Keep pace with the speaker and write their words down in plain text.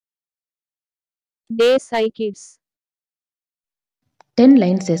Day Sai Kids. 10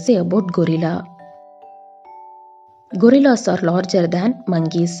 lines essay about gorilla. Gorillas are larger than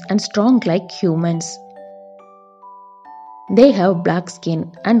monkeys and strong like humans. They have black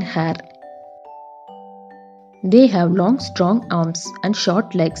skin and hair. They have long strong arms and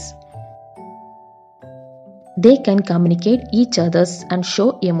short legs. They can communicate each others and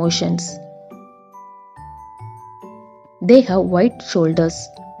show emotions. They have wide shoulders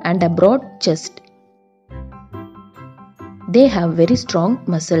and a broad chest. They have very strong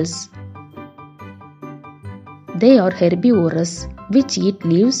muscles. They are herbivorous, which eat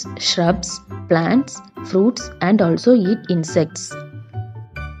leaves, shrubs, plants, fruits, and also eat insects.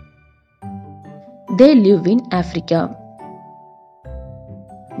 They live in Africa.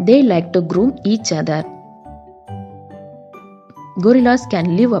 They like to groom each other. Gorillas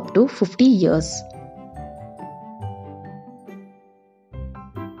can live up to 50 years.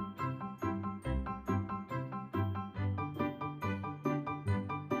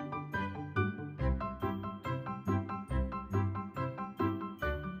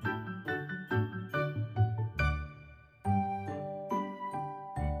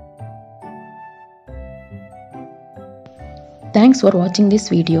 Thanks for watching this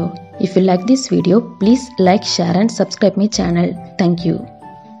video. If you like this video, please like, share and subscribe my channel. Thank you.